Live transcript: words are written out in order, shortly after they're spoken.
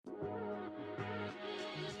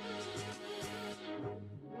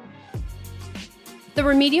The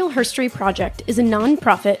Remedial Herstory Project is a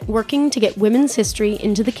nonprofit working to get women's history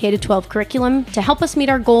into the K-12 curriculum. To help us meet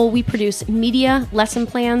our goal, we produce media, lesson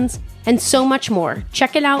plans, and so much more.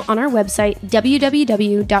 Check it out on our website,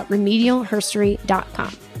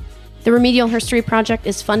 www.remedialherstory.com. The Remedial Herstory Project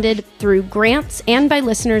is funded through grants and by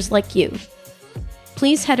listeners like you.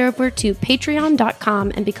 Please head over to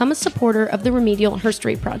patreon.com and become a supporter of the Remedial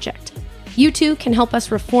Herstory Project. You too can help us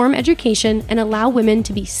reform education and allow women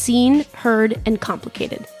to be seen, heard, and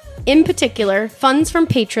complicated. In particular, funds from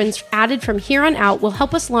patrons added from here on out will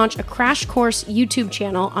help us launch a crash course YouTube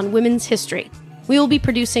channel on women's history. We will be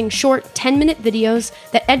producing short 10-minute videos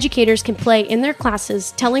that educators can play in their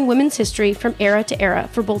classes telling women's history from era to era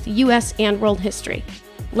for both U.S. and world history.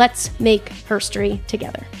 Let's make herstory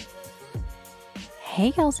together.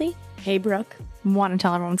 Hey, Kelsey. Hey, Brooke. Want to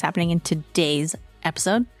tell everyone what's happening in today's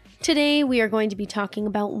episode? Today, we are going to be talking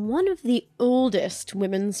about one of the oldest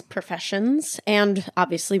women's professions and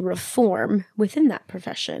obviously reform within that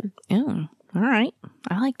profession. Oh, all right.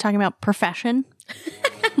 I like talking about profession.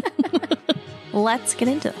 Let's get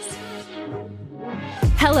into this.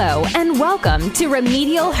 Hello, and welcome to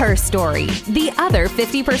Remedial Herstory, the other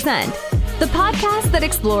 50%, the podcast that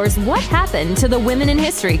explores what happened to the women in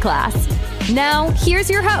history class. Now, here's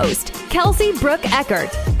your host, Kelsey Brooke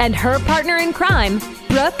Eckert, and her partner in crime,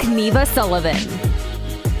 Brooke Neva Sullivan.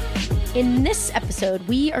 In this episode,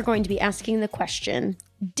 we are going to be asking the question,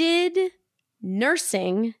 did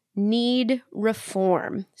nursing need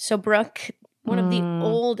reform? So, Brooke, one of the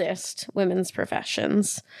oldest women's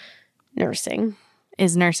professions, nursing.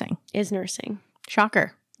 Is nursing. Yeah.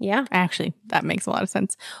 Shocker. Actually, that makes a lot of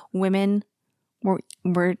sense. Women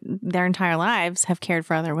were their entire lives have cared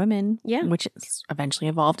for other women, which is eventually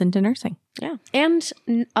evolved into nursing. Yeah. And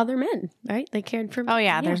other men, right? They cared for Oh,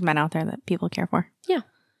 yeah. There's men out there that people care for. Yeah.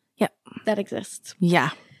 Yep. That exists. Yeah.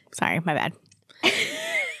 Sorry, my bad.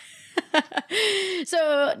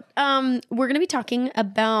 So we're going to be talking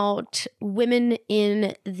about women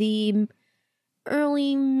in the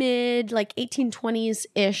early, mid, like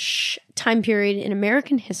 1820s-ish time period in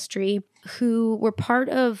American history who were part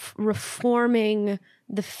of reforming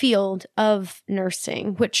the field of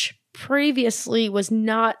nursing, which previously was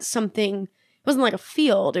not something, it wasn't like a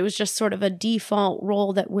field. It was just sort of a default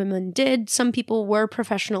role that women did. Some people were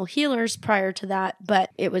professional healers prior to that,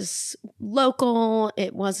 but it was local.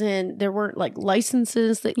 It wasn't, there weren't like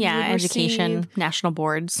licenses that you would education, receive. national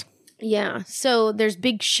boards. Yeah. So there's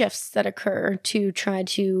big shifts that occur to try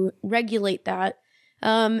to regulate that.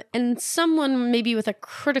 And someone maybe with a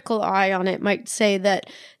critical eye on it might say that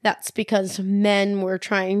that's because men were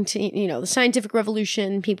trying to, the scientific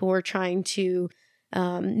revolution, men were trying to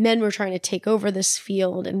take over this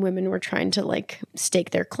field and women were trying to like stake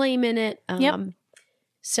their claim in it.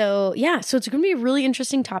 So it's going to be a really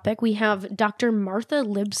interesting topic. We have Dr. Martha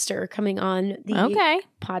Libster coming on the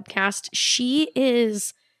podcast. She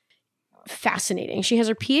is fascinating. She has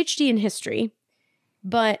her PhD in history,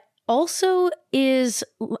 but also is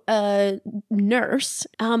a nurse,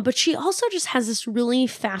 but she also just has this really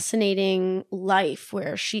fascinating life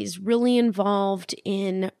where she's really involved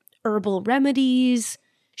in herbal remedies.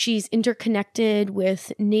 She's interconnected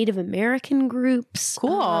with Native American groups.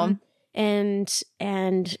 Cool.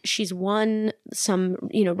 And she's won some,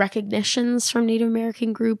 recognitions from Native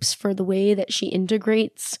American groups for the way that she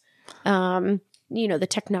integrates the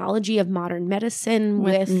technology of modern medicine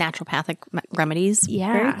with naturopathic remedies.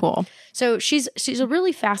 Yeah. Very cool. So she's a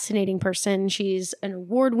really fascinating person. She's an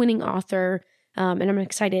award-winning author, and I'm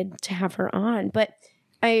excited to have her on. But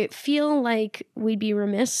I feel like we'd be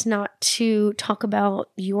remiss not to talk about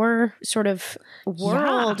your sort of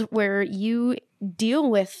world where you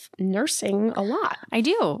deal with nursing a lot. I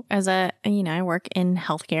do. I work in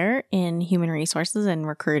healthcare, in human resources and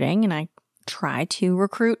recruiting, and I try to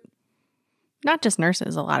recruit not just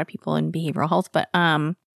nurses, a lot of people in behavioral health, but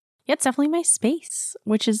it's definitely my space,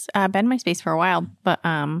 which has been my space for a while. But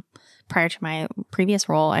prior to my previous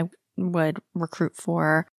role, I would recruit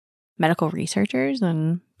for medical researchers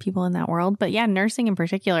and people in that world. But yeah, nursing in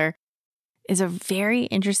particular is a very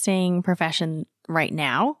interesting profession right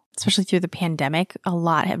now, especially through the pandemic. A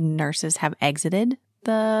lot of nurses have exited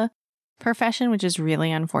the profession, which is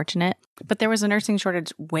really unfortunate. But there was a nursing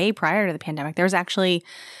shortage way prior to the pandemic. There was actually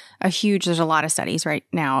there's a lot of studies right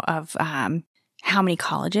now of how many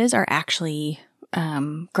colleges are actually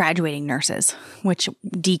graduating nurses, which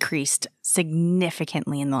decreased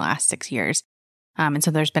significantly in the last 6 years. And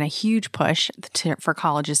so there's been a huge push for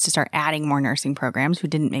colleges to start adding more nursing programs who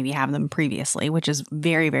didn't maybe have them previously, which is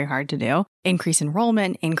very, very hard to do. Increase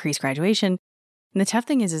enrollment, increase graduation. And the tough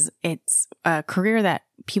thing is it's a career that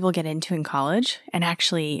people get into in college and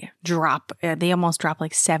actually they almost drop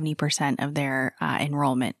like 70% of their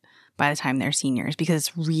enrollment by the time they're seniors because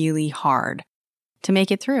it's really hard to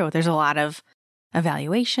make it through. There's a lot of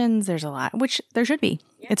evaluations. There's a lot, which there should be.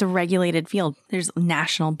 Yeah. It's a regulated field. There's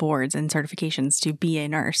national boards and certifications to be a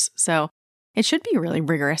nurse. So it should be a really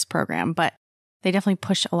rigorous program, but they definitely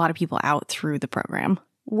push a lot of people out through the program.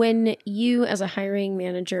 When you as a hiring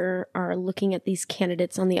manager are looking at these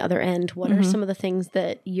candidates on the other end, what are some of the things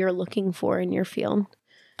that you're looking for in your field?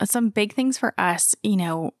 Some big things for us,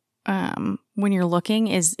 when you're looking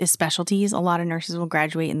is specialties. A lot of nurses will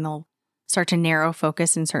graduate and they'll start to narrow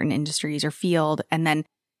focus in certain industries or field. And then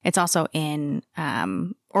it's also in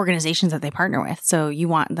organizations that they partner with. So you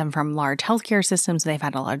want them from large healthcare systems. They've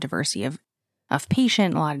had a lot of diversity of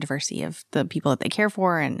patient, a lot of diversity of the people that they care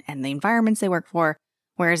for and the environments they work for.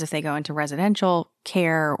 Whereas if they go into residential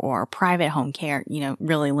care or private home care,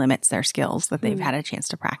 really limits their skills that they've had a chance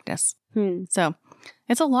to practice. So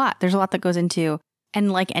it's a lot. There's a lot that goes into,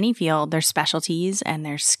 and like any field, there's specialties and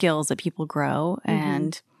there's skills that people grow,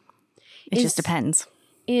 and it just depends.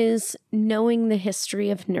 Is knowing the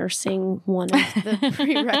history of nursing one of the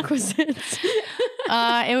prerequisites?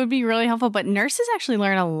 It would be really helpful, but nurses actually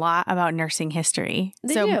learn a lot about nursing history.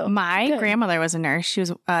 They do. My grandmother was a nurse. She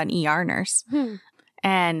was an ER nurse.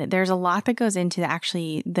 And there's a lot that goes into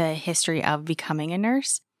actually the history of becoming a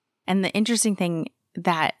nurse. And the interesting thing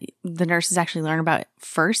that the nurses actually learn about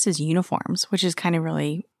first is uniforms, which is kind of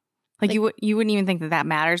really like you wouldn't even think that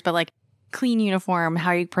matters, but like clean uniform,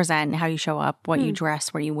 how you present, how you show up, what you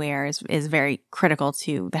dress, what you wear is very critical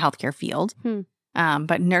to the healthcare field.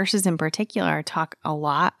 But nurses in particular talk a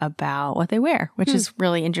lot about what they wear, which is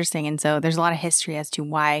really interesting. And so there's a lot of history as to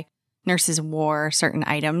why nurses wore certain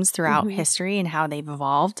items throughout history and how they've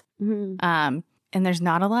evolved. And there's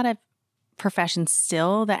not a lot of professions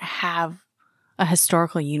still that have a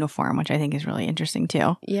historical uniform, which I think is really interesting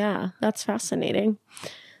too. Yeah, that's fascinating.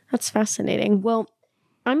 Well,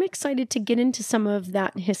 I'm excited to get into some of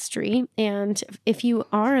that history. And if you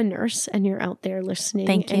are a nurse and you're out there listening,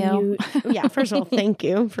 thank you. First of all, thank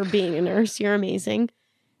you for being a nurse. You're amazing.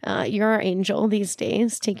 You're our angel these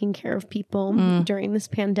days, taking care of people during this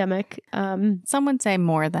pandemic. Some would say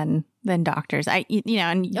more than doctors.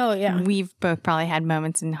 We've both probably had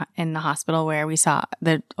moments in the hospital where we saw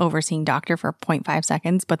the overseeing doctor for 0.5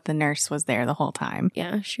 seconds, but the nurse was there the whole time.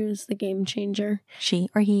 Yeah, she was the game changer. She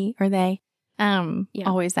or he or they,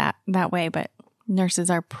 always that way. But nurses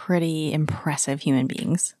are pretty impressive human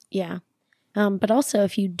beings. Yeah. But also,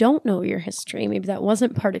 if you don't know your history, maybe that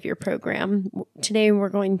wasn't part of your program, today we're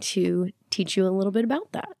going to teach you a little bit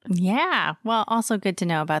about that. Yeah. Well, also good to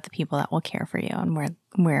know about the people that will care for you and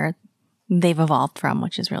where they've evolved from,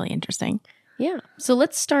 which is really interesting. Yeah. So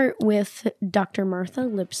let's start with Dr. Martha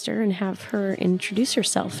Libster and have her introduce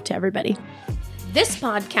herself to everybody. This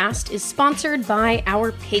podcast is sponsored by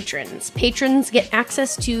our patrons. Patrons get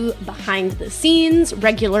access to behind the scenes,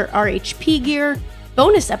 regular RHP gear,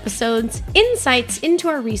 bonus episodes, insights into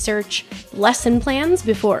our research, lesson plans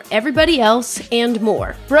before everybody else, and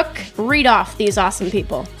more. Brooke, read off these awesome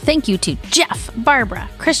people. Thank you to Jeff, Barbara,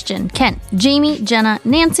 Christian, Kent, Jamie, Jenna,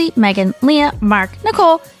 Nancy, Megan, Leah, Mark,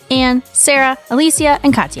 Nicole, Anne, Sarah, Alicia,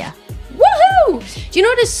 and Katya. Woohoo! Do you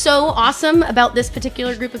know what is so awesome about this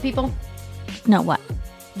particular group of people? No, what?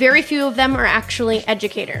 Very few of them are actually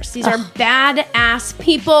educators. These are badass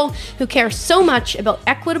people who care so much about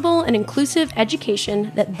equitable and inclusive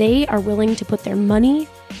education that they are willing to put their money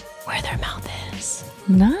where their mouth is.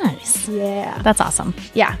 Nice. Yeah. That's awesome.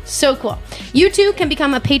 Yeah, so cool. You too can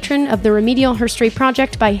become a patron of the Remedial Herstory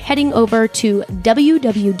Project by heading over to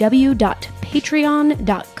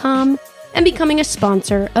www.patreon.com and becoming a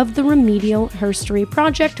sponsor of the Remedial Herstory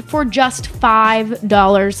Project for just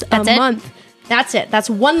 $5 a month. That's it. That's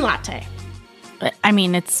one latte. I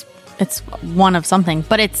mean, it's one of something,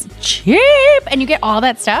 but it's cheap, and you get all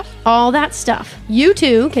that stuff. All that stuff. You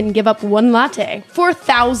too can give up one latte for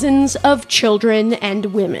thousands of children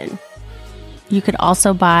and women. You could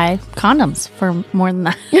also buy condoms for more than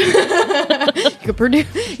that.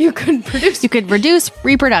 You could reduce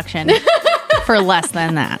reproduction for less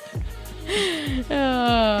than that.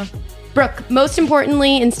 Brooke, most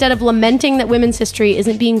importantly, instead of lamenting that women's history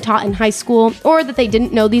isn't being taught in high school or that they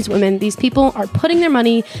didn't know these women, these people are putting their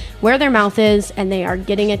money where their mouth is, and they are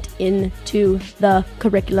getting it into the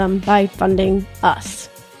curriculum by funding us.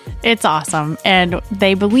 It's awesome. And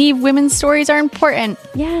they believe women's stories are important.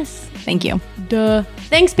 Yes. Thank you. Duh.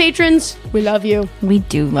 Thanks, patrons. We love you. We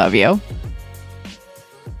do love you.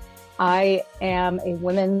 I am a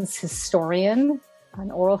women's historian, an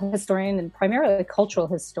oral historian, and primarily a cultural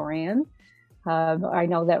historian. I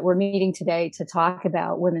know that we're meeting today to talk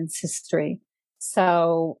about women's history.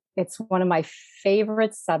 So it's one of my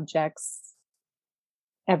favorite subjects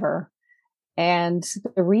ever. And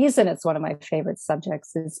the reason it's one of my favorite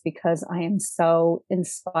subjects is because I am so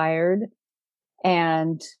inspired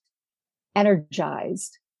and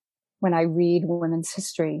energized when I read women's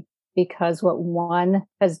history, because what one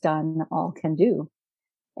has done, all can do.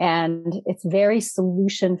 And it's very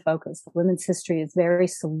solution focused. Women's history is very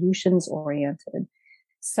solutions oriented.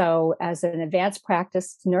 So as an advanced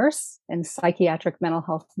practice nurse in psychiatric mental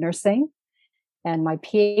health nursing, and my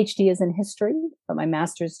PhD is in history, but my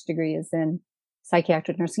master's degree is in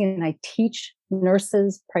psychiatric nursing. And I teach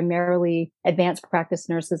nurses, primarily advanced practice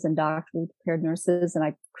nurses and doctorally prepared nurses. And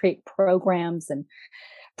I create programs and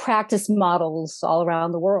practice models all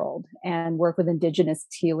around the world and work with indigenous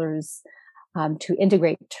healers to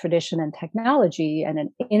integrate tradition and technology in an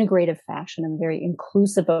integrative fashion and very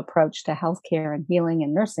inclusive approach to healthcare and healing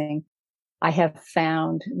and nursing. I have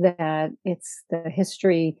found that it's the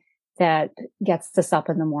history that gets us up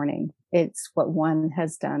in the morning. It's what one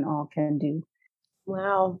has done, all can do.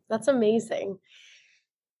 Wow, that's amazing.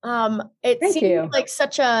 It Thank seems you. like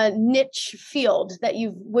such a niche field that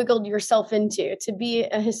you've wiggled yourself into, to be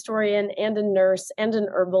a historian and a nurse and an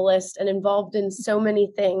herbalist and involved in so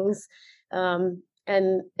many things.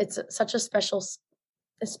 And it's such a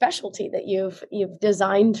specialty that you've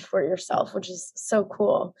designed for yourself, which is so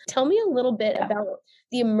cool. Tell me a little bit about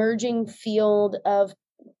the emerging field of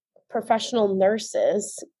professional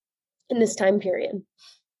nurses in this time period.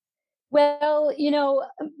 Well,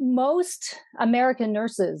 most American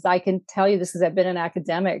nurses, I can tell you this because I've been an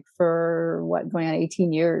academic for going on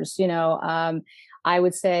 18 years, I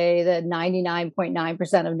would say that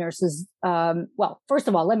 99.9% of nurses, well, first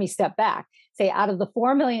of all, let me step back, say out of the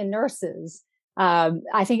 4 million nurses,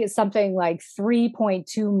 I think it's something like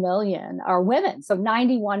 3.2 million are women. So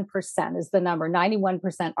 91% is the number.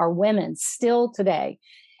 91% are women still today.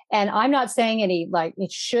 And I'm not saying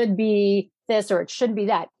it should be this or it shouldn't be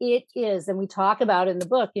that. It is. And we talk about in the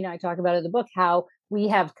book, I talk about in the book how we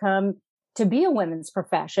have come to be a women's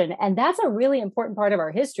profession. And that's a really important part of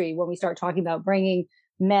our history when we start talking about bringing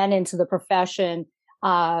men into the profession,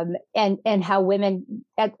 and how women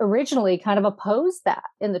originally kind of opposed that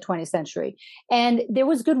in the 20th century. And there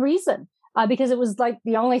was good reason. Because it was like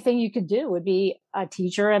the only thing you could do would be a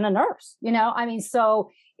teacher and a nurse, so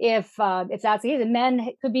if that's the case,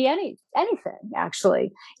 men could be anything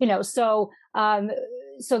actually, so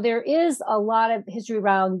there is a lot of history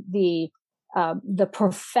around the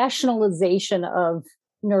professionalization of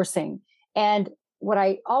nursing. And what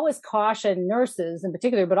I always caution nurses in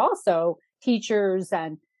particular, but also teachers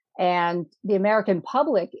and the American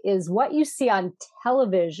public, is what you see on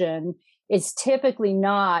television is typically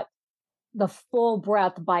not the full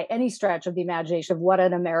breadth by any stretch of the imagination of what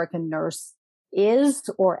an American nurse is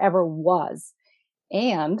or ever was.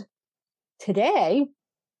 And today,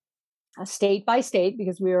 state by state,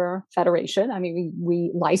 because we are a federation, we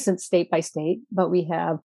license state by state, but we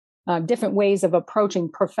have different ways of approaching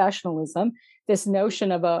professionalism. This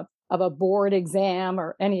notion of a board exam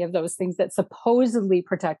or any of those things that supposedly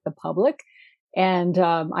protect the public. And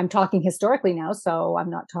I'm talking historically now, so I'm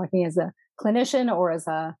not talking as a clinician or as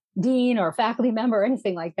a dean or a faculty member or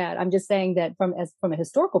anything like that. I'm just saying that from a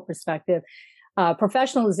historical perspective,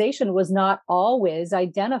 professionalization was not always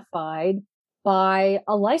identified by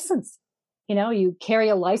a license. You carry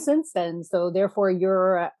a license, and so therefore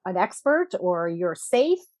you're an expert, or you're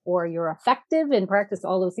safe, or you're effective in practice.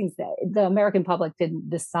 All those things that the American public didn't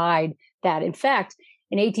decide that. In fact,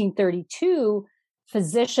 in 1832,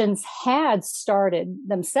 physicians had started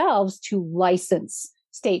themselves to license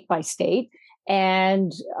state by state.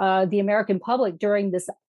 And the American public during this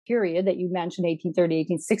period that you mentioned, 1830,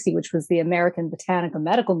 1860, which was the American Botanical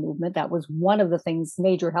Medical Movement, that was one of the things,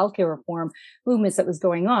 major healthcare reform movements that was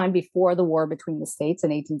going on before the war between the states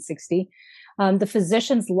in 1860. The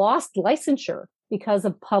physicians lost licensure because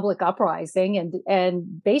of public uprising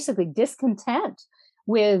and basically discontent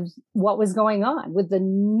with what was going on, with the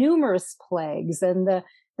numerous plagues and the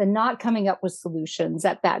not coming up with solutions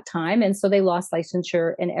at that time. And so they lost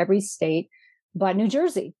licensure in every state but New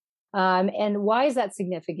Jersey. And why is that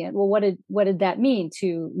significant? Well, what did that mean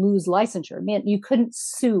to lose licensure? It meant you couldn't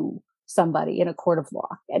sue somebody in a court of law.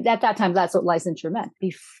 At that time, that's what licensure meant.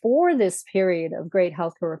 Before this period of great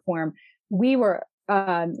healthcare reform, we were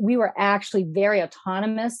actually very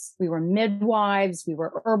autonomous. We were midwives, we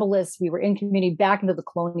were herbalists, we were in community back into the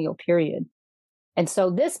colonial period. And so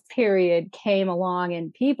this period came along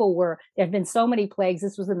and there have been so many plagues.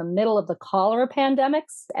 This was in the middle of the cholera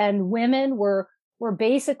pandemics, and women were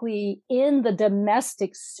basically in the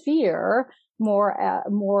domestic sphere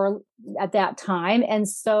more at that time. And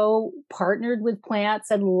so partnered with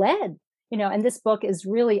plants and led, and this book is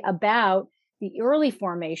really about the early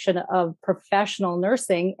formation of professional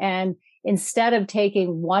nursing. And instead of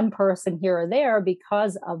taking one person here or there,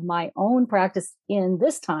 because of my own practice in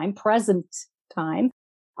this time, present time,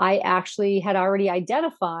 I actually had already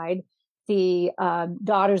identified the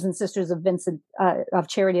daughters and sisters of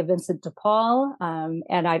Charity of Vincent de Paul.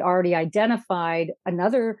 And I'd already identified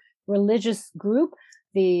another religious group,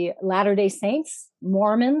 the Latter-day Saints,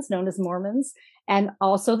 Mormons, known as Mormons, and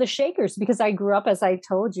also the Shakers, because I grew up, as I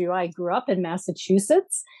told you, I grew up in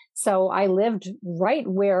Massachusetts. So I lived right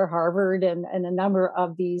where Harvard and a number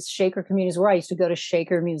of these Shaker communities were. I used to go to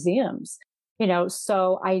Shaker museums,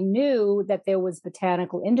 so I knew that there was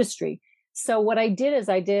botanical industry. So what I did is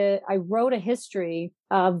I wrote a history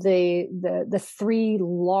of the three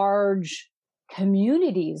large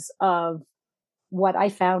communities of what I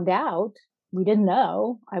found out. We didn't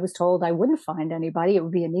know. I was told I wouldn't find anybody. It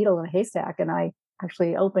would be a needle in a haystack. And I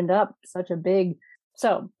actually opened up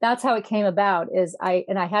so that's how it came about I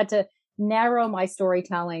had to narrow my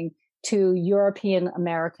storytelling to European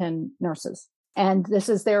American nurses. And this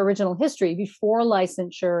is their original history before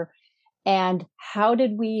licensure. And how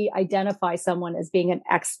did we identify someone as being an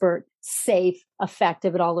expert, safe,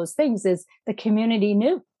 effective, and all those things is the community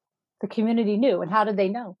knew. The community knew. And how did they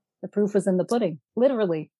know? The proof was in the pudding,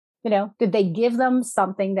 literally. Did they give them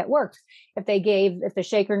something that worked? If the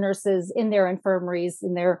Shaker nurses in their infirmaries,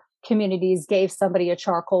 in their communities gave somebody a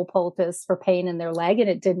charcoal poultice for pain in their leg and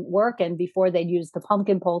it didn't work. And before they'd use the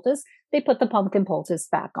pumpkin poultice, they put the pumpkin poultice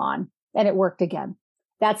back on and it worked again.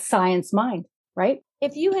 That's science mind, right?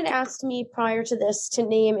 If you had asked me prior to this to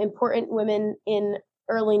name important women in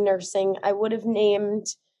early nursing, I would have named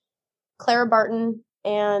Clara Barton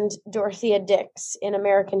and Dorothea Dix in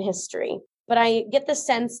American history. But I get the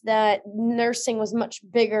sense that nursing was much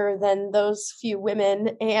bigger than those few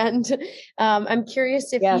women. And I'm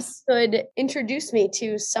curious if you could introduce me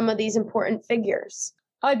to some of these important figures.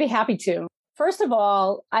 I'd be happy to. First of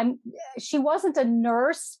all, she wasn't a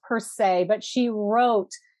nurse per se, but she wrote,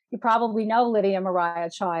 you probably know Lydia Maria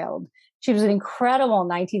Child. She was an incredible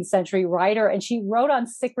 19th century writer, and she wrote on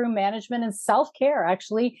sickroom management and self-care,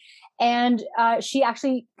 actually. And she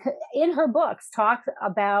actually, in her books, talked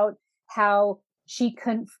about how she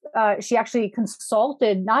actually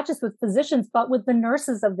consulted not just with physicians, but with the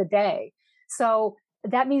nurses of the day. So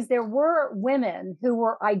that means there were women who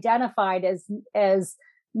were identified as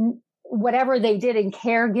whatever they did in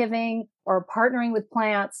caregiving or partnering with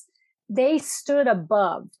plants. They stood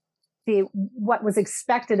above what was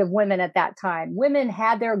expected of women at that time. Women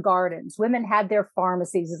had their gardens. Women had their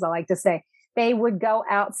pharmacies, as I like to say. They would go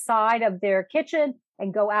outside of their kitchen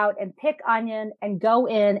and go out and pick onion and go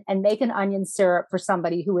in and make an onion syrup for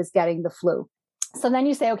somebody who was getting the flu. So then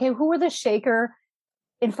you say, okay, who are the Shaker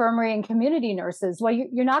infirmary and community nurses? Well,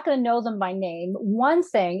 you're not going to know them by name. One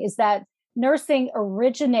thing is that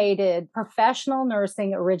professional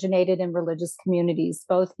nursing originated in religious communities,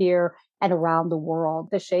 both here and around the world.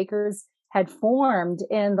 The Shakers had formed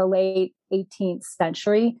in the late 18th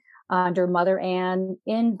century under Mother Anne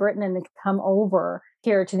in Britain, and they come over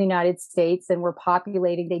here to the United States and were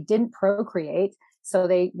populating. They didn't procreate, so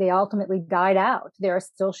they ultimately died out. There are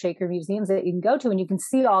still Shaker museums that you can go to, and you can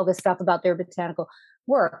see all this stuff about their botanical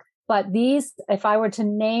work. But these, if I were to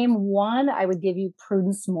name one, I would give you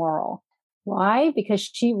Prudence Morrill. Why? Because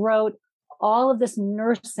she wrote all of this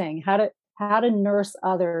nursing, how to nurse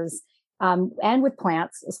others, and with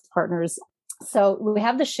plants as partners. So we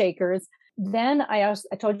have the Shakers. Then I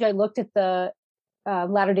told you I looked at the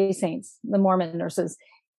Latter-day Saints, the Mormon nurses.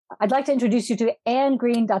 I'd like to introduce you to Anne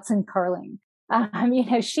Green Dutson Carling.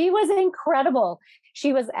 She was incredible.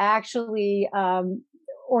 She was actually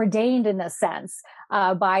ordained in a sense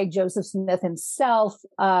by Joseph Smith himself,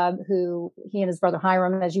 who he and his brother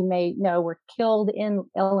Hiram, as you may know, were killed in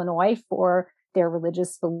Illinois for their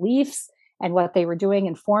religious beliefs and what they were doing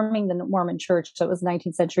in forming the Mormon church. So it was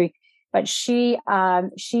 19th century. But she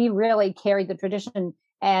really carried the tradition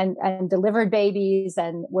and delivered babies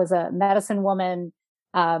and was a medicine woman,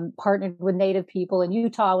 partnered with Native people in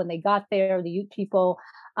Utah when they got there, the Ute people.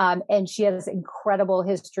 And she has incredible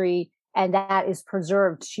history, and that is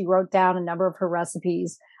preserved. She wrote down a number of her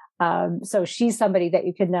recipes. So she's somebody that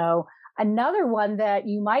you could know. Another one that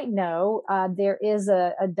you might know, there is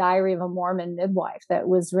a Diary of a Mormon Midwife that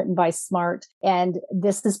was written by Smart, and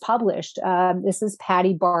this is published. This is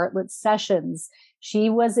Patty Bartlett Sessions. She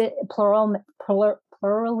was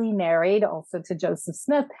plurally married also to Joseph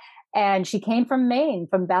Smith, and she came from Maine,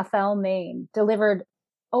 from Bethel, Maine, delivered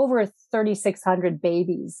over 3,600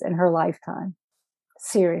 babies in her lifetime.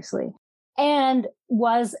 Seriously. and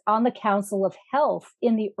was on the Council of Health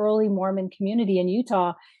in the early Mormon community in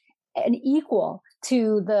Utah, and equal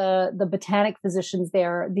to the botanic physicians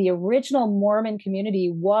there. The original Mormon community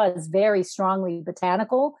was very strongly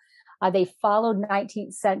botanical. They followed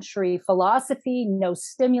 19th century philosophy, no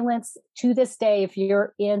stimulants. To this day, if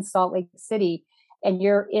you're in Salt Lake City and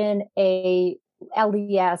you're in a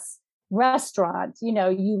LDS restaurant,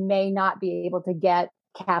 you may not be able to get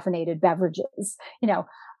caffeinated beverages.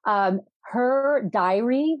 Her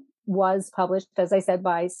diary was published, as I said,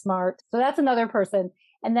 by Smart. So that's another person.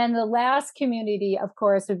 And then the last community, of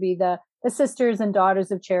course, would be the Sisters and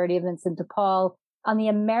Daughters of Charity of Vincent de Paul. On the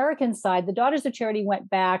American side, the Daughters of Charity went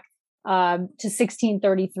back to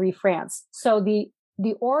 1633 France. So the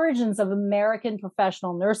origins of American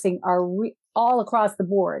professional nursing are all across the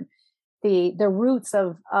board. The roots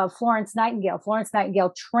of Florence Nightingale. Florence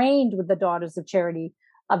Nightingale trained with the Daughters of Charity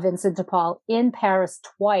of Vincent de Paul in Paris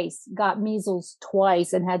twice, got measles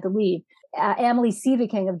twice, and had to leave. Amalie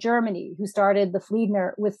Sieveking of Germany, who started with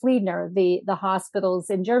Fliedner, the hospitals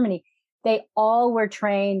in Germany, they all were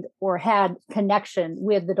trained or had connection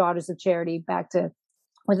with the Daughters of Charity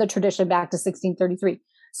with the tradition back to 1633.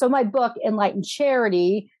 So my book, Enlightened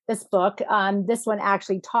Charity, this book, this one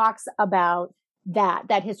actually talks about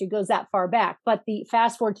that history, goes that far back. But the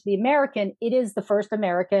fast forward to the American, it is the first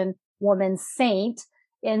American woman saint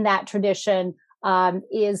in that tradition,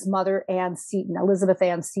 is Mother Ann Seton, Elizabeth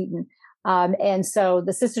Ann Seton. And so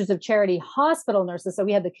the Sisters of Charity hospital nurses, so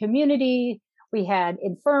we had the community, we had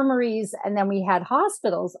infirmaries, and then we had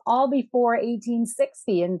hospitals all before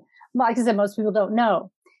 1860. And like I said, most people don't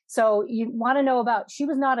know. So you want to know she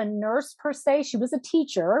was not a nurse per se, she was a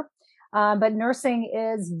teacher. But nursing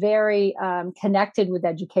is very connected with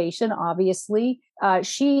education, obviously.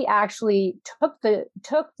 She actually took the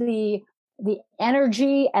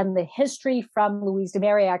energy and the history from Louise de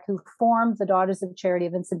Marillac, who formed the Daughters of Charity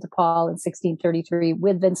of Vincent de Paul in 1633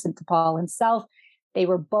 with Vincent de Paul himself.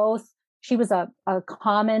 She was a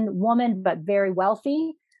common woman, but very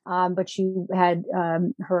wealthy. But she had,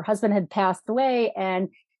 her husband had passed away, and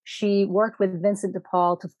she worked with Vincent de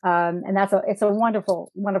Paul and it's a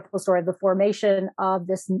wonderful, wonderful story of the formation of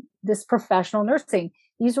this professional nursing.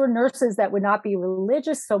 These were nurses that would not be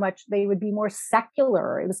religious so much. They would be more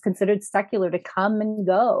secular. It was considered secular to come and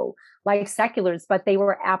go like seculars, but they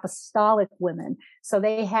were apostolic women. So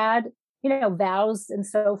they had, vows and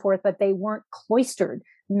so forth, but they weren't cloistered.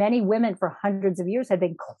 Many women for hundreds of years had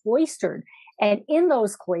been cloistered. And in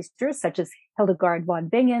those cloisters, such as Hildegard von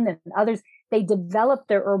Bingen and others, they developed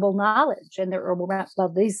their herbal knowledge and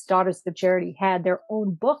these Daughters of Charity had their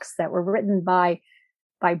own books that were written by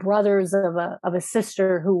brothers of a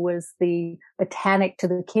sister who was the botanic to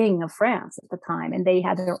the king of France at the time. And they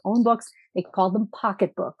had their own books. They called them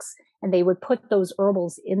pocket books, and they would put those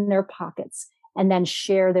herbals in their pockets and then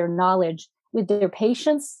share their knowledge with their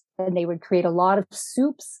patients. And they would create a lot of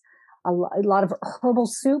soups, a lot of herbal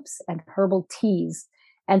soups and herbal teas.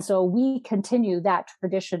 And so we continue that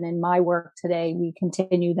tradition in my work today. We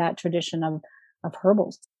continue that tradition of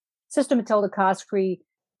herbals. Sister Matilda Coscree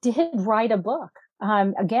did write a book.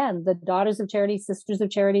 Again, the Daughters of Charity, Sisters of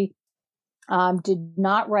Charity, did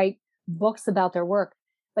not write books about their work.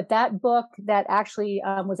 But that book that actually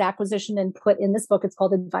was acquisitioned and put in this book, it's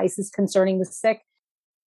called Advices Concerning the Sick.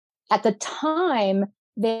 At the time,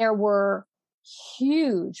 there were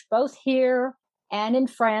huge, both here and in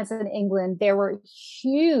France and England, there were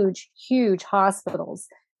huge, huge hospitals,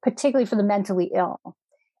 particularly for the mentally ill.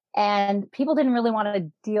 And people didn't really want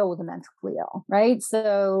to deal with the mentally ill, right?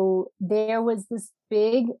 So there was this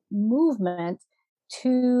big movement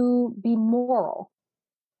to be moral.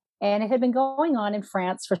 And it had been going on in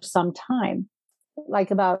France for some time,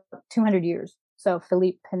 like about 200 years. So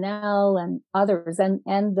Philippe Pinel and others, and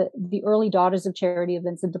the early Daughters of Charity of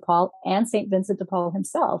Vincent de Paul and Saint Vincent de Paul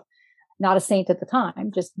himself, not a saint at the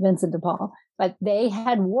time, just Vincent de Paul, but they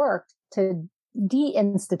had worked to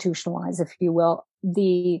deinstitutionalize, if you will,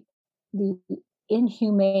 the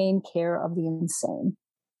inhumane care of the insane.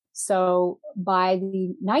 So by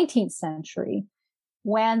the 19th century,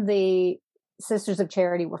 when the Sisters of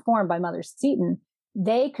Charity were formed by Mother Seton,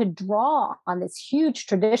 they could draw on this huge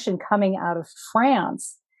tradition coming out of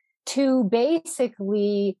France to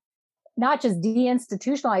basically not just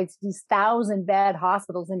deinstitutionalize these 1,000-bed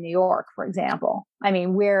hospitals in New York, for example. I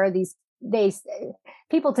mean, where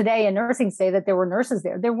people today in nursing say that there were nurses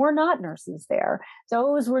there. There were not nurses there.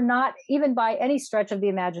 Those were not, even by any stretch of the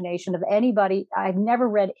imagination of anybody. I've never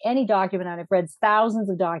read any document, and I've read thousands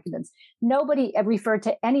of documents. Nobody referred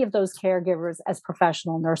to any of those caregivers as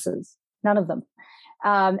professional nurses. None of them.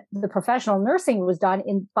 The professional nursing was done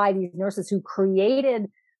by these nurses who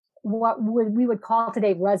created we would call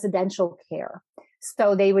today residential care.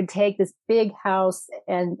 So they would take this big house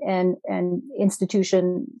and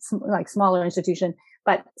institution, like smaller institution,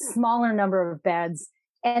 but smaller number of beds,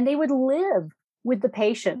 and they would live with the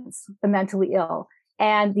patients, the mentally ill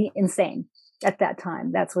and the insane at that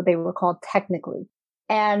time. That's what they were called technically.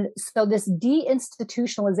 And so this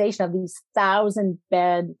deinstitutionalization of these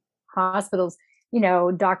 1,000-bed hospitals,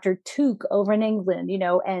 Dr. Tuke over in England,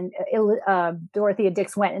 and Dorothea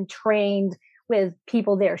Dix went and trained with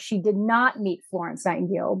people there. She did not meet Florence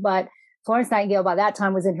Nightingale, but Florence Nightingale by that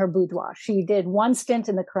time was in her boudoir. She did one stint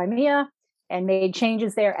in the Crimea and made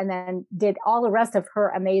changes there, and then did all the rest of her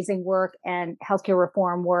amazing work and healthcare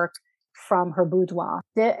reform work from her boudoir.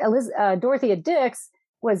 Dorothea Dix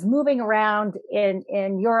was moving around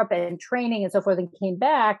in Europe and training and so forth, and came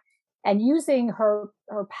back and using her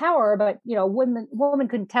power, but woman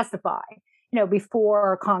couldn't testify,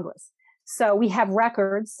 before Congress. So we have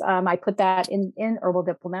records. I put that in Herbal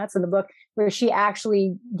Diplomats in the book, where she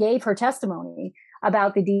actually gave her testimony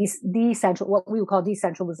about the what we would call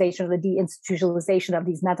decentralization, or the deinstitutionalization of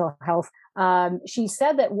these mental health. She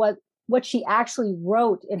said that what she actually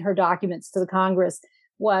wrote in her documents to the Congress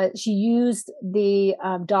was she used the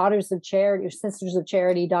Daughters of Charity, or Sisters of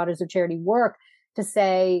Charity, Daughters of Charity work to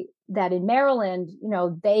say that in Maryland,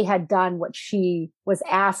 they had done what she was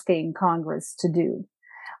asking Congress to do.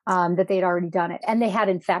 That they'd already done it, and they had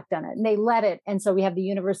in fact done it, and they led it. And so we have the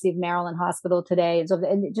University of Maryland Hospital today. And so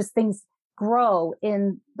and just things grow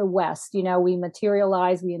in the West. We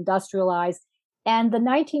materialize, we industrialize. And the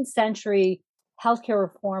 19th century healthcare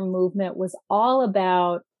reform movement was all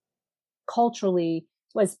about, culturally,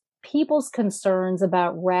 was people's concerns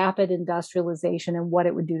about rapid industrialization and what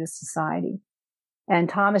it would do to society. And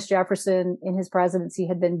Thomas Jefferson in his presidency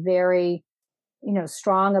had been very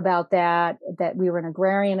strong about that we were an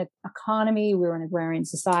agrarian economy, we were an agrarian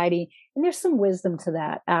society. And there's some wisdom to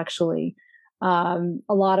that, actually. A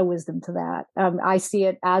lot of wisdom to that. I see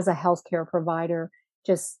it as a healthcare provider,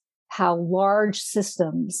 just how large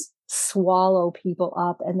systems swallow people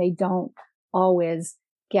up, and they don't always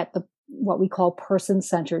get what we call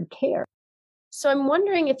person-centered care. So I'm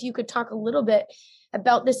wondering if you could talk a little bit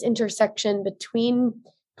about this intersection between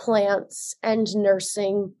plants and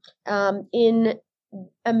nursing in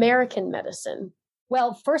American medicine.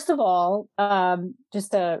 Well, first of all,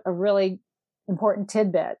 just a really important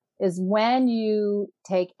tidbit is when you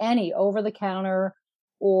take any over-the-counter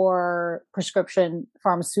or prescription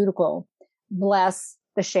pharmaceutical, bless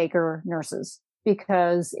the Shaker nurses,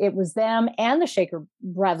 because it was them and the Shaker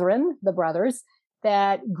brethren, the brothers,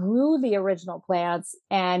 that grew the original plants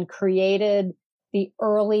and created the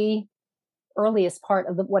earliest part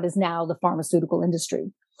of what is now the pharmaceutical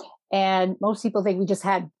industry. And most people think we just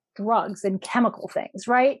had drugs and chemical things,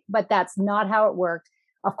 right? But that's not how it worked.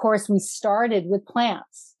 Of course, we started with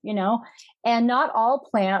plants, and not all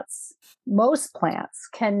plants, most plants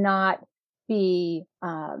cannot be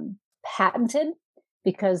patented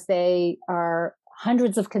because they are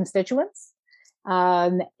hundreds of constituents.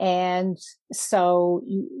 And so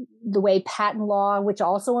the way patent law, which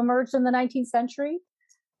also emerged in the 19th century,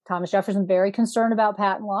 Thomas Jefferson very concerned about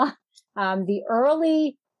patent law. One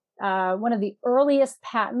of the earliest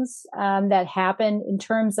patents that happened in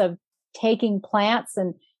terms of taking plants,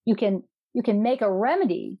 and you can make a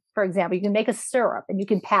remedy. For example, you can make a syrup and you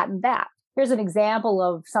can patent that. Here's an example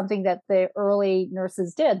of something that the early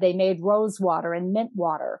nurses did. They made rose water and mint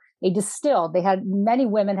water. They distilled. Many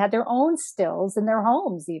women had their own stills in their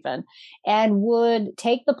homes even, and would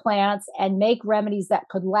take the plants and make remedies that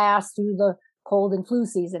could last through the cold and flu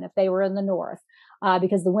season if they were in the north,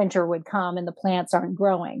 because the winter would come and the plants aren't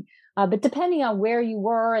growing. But depending on where you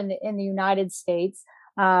were in the United States,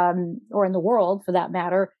 or in the world for that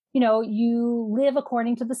matter, you live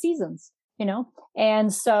according to the seasons,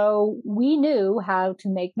 and so we knew how to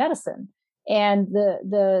make medicine. And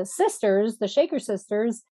the sisters, the Shaker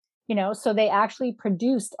sisters, so they actually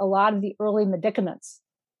produced a lot of the early medicaments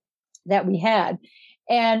that we had.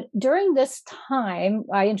 And during this time,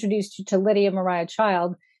 I introduced you to Lydia Maria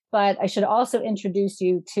Child, but I should also introduce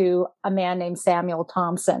you to a man named Samuel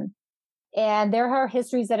Thompson. And there are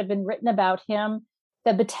histories that have been written about him.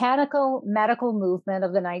 The botanical medical movement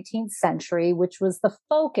of the 19th century, which was the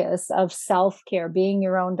focus of self-care, being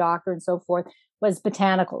your own doctor and so forth, was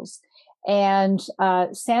botanicals. And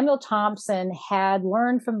Samuel Thompson had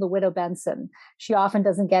learned from the widow Benson. She often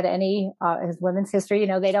doesn't get any as women's history.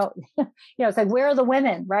 They don't. It's like, where are the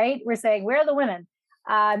women? Right? We're saying, where are the women?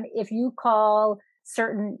 If you call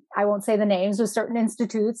certain, I won't say the names of certain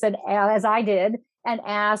institutes, and as I did, and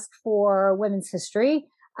ask for women's history,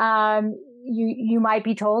 you might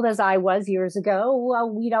be told, as I was years ago, well,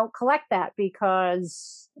 we don't collect that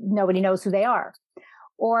because nobody knows who they are.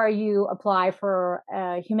 Or you apply for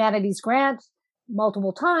a humanities grant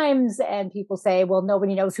multiple times and people say, well,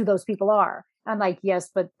 nobody knows who those people are. I'm like, yes,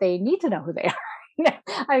 but they need to know who they are.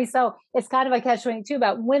 I mean, so it's kind of a catch-22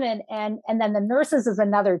 about women. And then the nurses is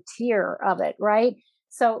another tier of it, right?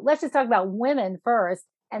 So let's just talk about women first.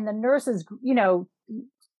 And the nurses,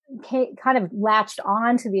 kind of latched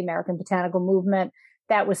on to the American botanical movement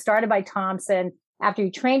that was started by Thompson after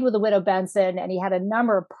he trained with the widow Benson, and he had a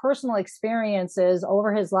number of personal experiences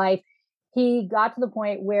over his life. He got to the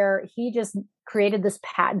point where he just created this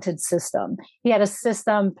patented system. He had a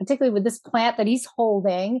system, particularly with this plant that he's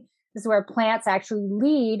holding. This is where plants actually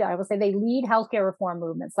lead. I will say they lead healthcare reform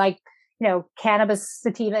movements, like, cannabis,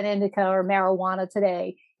 sativa, and indica, or marijuana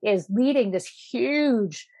today is leading this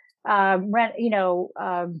huge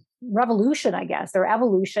revolution, I guess, or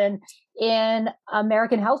evolution in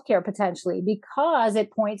American healthcare potentially, because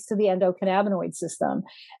it points to the endocannabinoid system,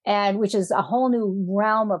 and which is a whole new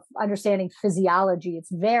realm of understanding physiology.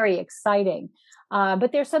 It's very exciting.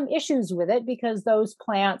 But there's some issues with it because those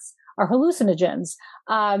plants are hallucinogens.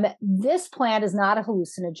 This plant is not a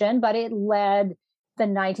hallucinogen, but it led the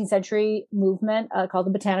 19th century movement called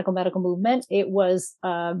the Botanical Medical Movement. It was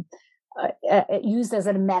used as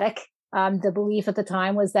an emetic. The belief at the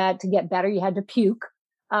time was that to get better, you had to puke.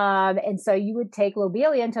 And so you would take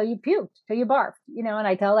lobelia until you puked, till you barfed, and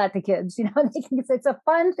I tell that to kids, it's a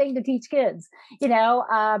fun thing to teach kids,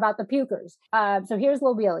 about the pukers. So here's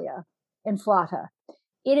lobelia inflata.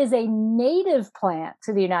 It is a native plant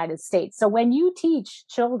to the United States. So when you teach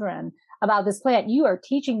children about this plant, you are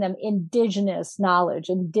teaching them indigenous knowledge,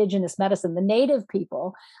 indigenous medicine. The native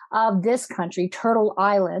people of this country, Turtle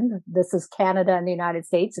Island, this is Canada and the United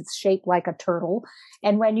States. It's shaped like a turtle.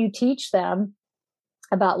 And when you teach them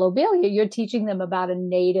about lobelia, you're teaching them about a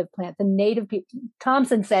native plant. The native people,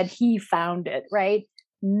 Thompson said he found it, right?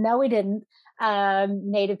 No, he didn't.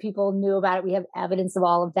 Native people knew about it. We have evidence of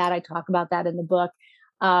all of that. I talk about that in the book.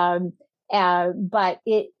 But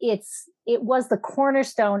it was the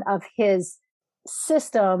cornerstone of his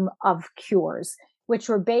system of cures, which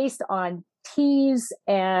were based on teas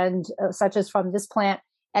and such as from this plant,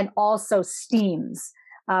 and also steams.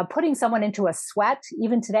 Putting someone into a sweat.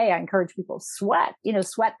 Even today, I encourage people sweat.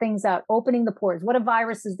 Sweat things out, opening the pores. What do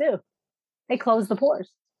viruses do? They close the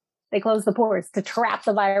pores. They close the pores to trap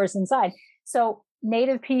the virus inside. So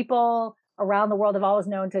native people around the world have always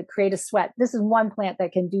known to create a sweat. This is one plant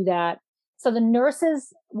that can do that. So the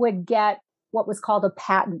nurses would get what was called a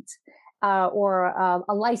patent or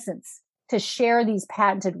a license to share these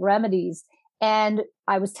patented remedies. And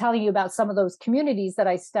I was telling you about some of those communities that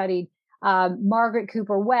I studied. Margaret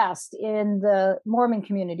Cooper West in the Mormon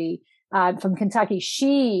community from Kentucky.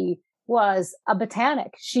 She was a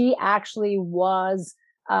botanic. She actually was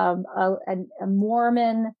a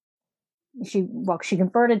Mormon. She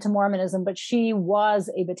converted to Mormonism, but she was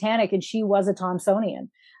a botanic and she was a Thomsonian.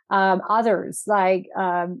 Others like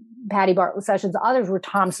Patty Bartlett Sessions, others were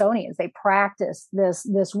Thomsonians. They practiced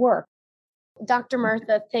this work. Dr.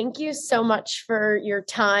 Martha, thank you so much for your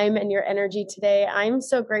time and your energy today. I'm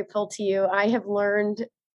so grateful to you. I have learned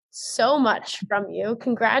so much from you.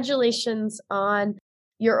 Congratulations on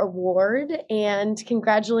your award, and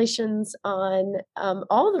congratulations on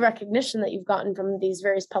all the recognition that you've gotten from these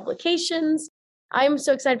various publications. I'm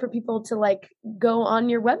so excited for people to go on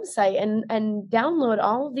your website and download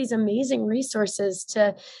all of these amazing resources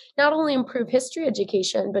to not only improve history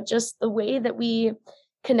education, but just the way that we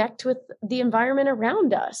connect with the environment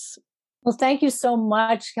around us. Well, thank you so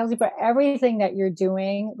much, Kelsey, for everything that you're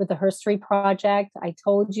doing with the Herstory Project. I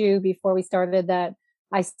told you before we started that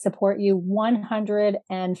I support you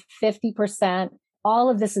 150%. All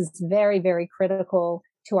of this is very, very critical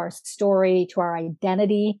to our story, to our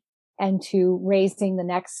identity, and to raising the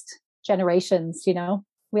next generations.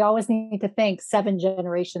 We always need to think 7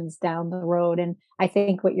 generations down the road. And I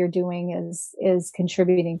think what you're doing is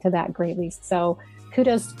contributing to that greatly. So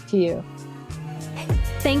kudos to you.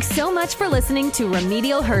 Thanks so much for listening to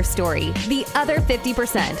Remedial Herstory, the other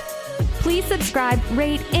 50%. Please subscribe,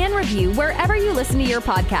 rate, and review wherever you listen to your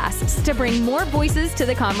podcasts to bring more voices to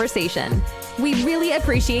the conversation. We really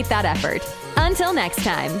appreciate that effort. Until next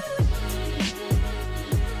time.